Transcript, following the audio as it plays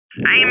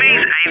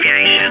Amy's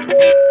Aviation.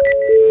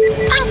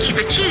 Thank you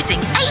for choosing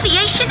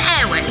Aviation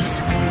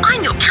Airways.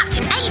 I'm your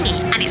Captain Amy,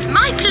 and it's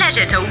my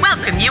pleasure to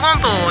welcome you on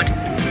board.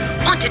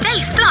 On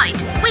today's flight,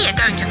 we are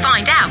going to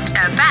find out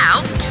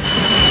about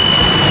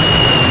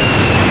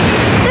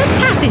the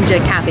passenger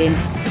cabin.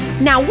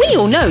 Now, we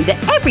all know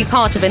that every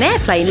part of an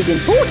airplane is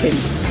important,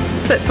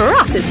 but for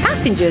us as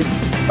passengers,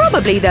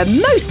 probably the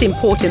most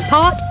important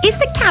part is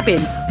the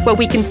cabin, where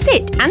we can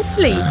sit and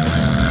sleep.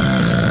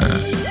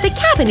 The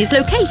cabin is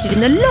located in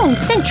the long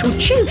central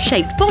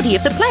tube-shaped body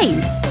of the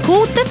plane,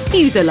 called the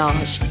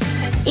fuselage.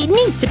 It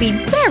needs to be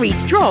very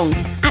strong.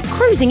 At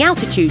cruising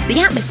altitudes, the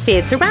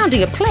atmosphere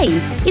surrounding a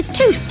plane is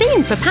too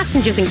thin for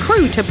passengers and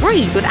crew to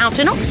breathe without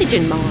an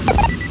oxygen mask.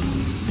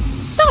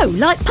 So,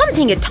 like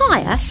pumping a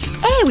tyre,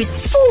 air is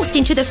forced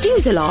into the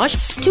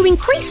fuselage to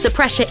increase the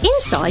pressure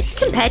inside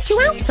compared to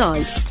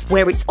outside,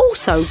 where it's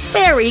also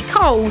very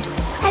cold,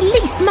 at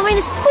least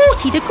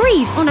 -40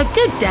 degrees on a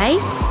good day.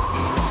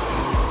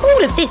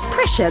 All of this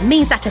pressure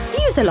means that a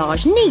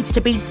fuselage needs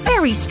to be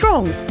very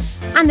strong,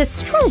 and the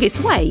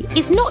strongest way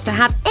is not to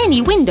have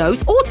any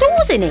windows or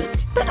doors in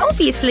it. But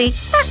obviously,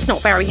 that's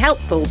not very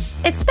helpful,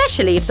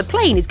 especially if the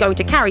plane is going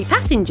to carry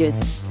passengers.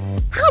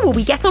 How will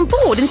we get on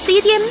board and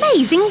see the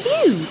amazing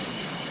views?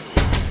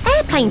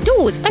 Airplane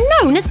doors are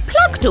known as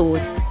plug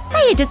doors.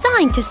 They are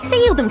designed to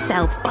seal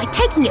themselves by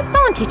taking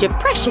advantage of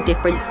pressure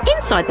difference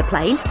inside the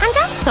plane and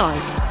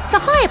outside. The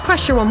higher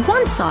pressure on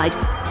one side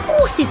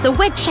forces the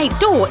wedge-shaped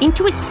door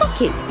into its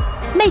socket,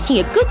 making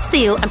a good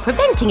seal and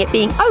preventing it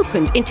being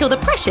opened until the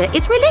pressure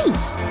is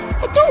released.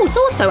 The doors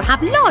also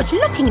have large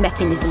locking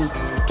mechanisms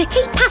to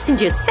keep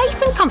passengers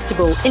safe and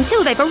comfortable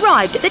until they've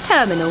arrived at the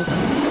terminal.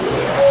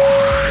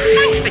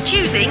 Thanks for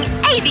choosing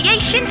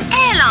Aviation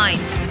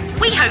Airlines.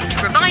 We hope to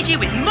provide you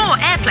with more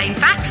airplane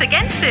facts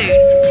again soon.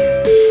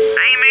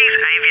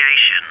 Amy's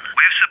Aviation,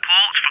 with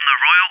support from the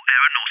Royal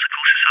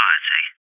Aeronautical Society.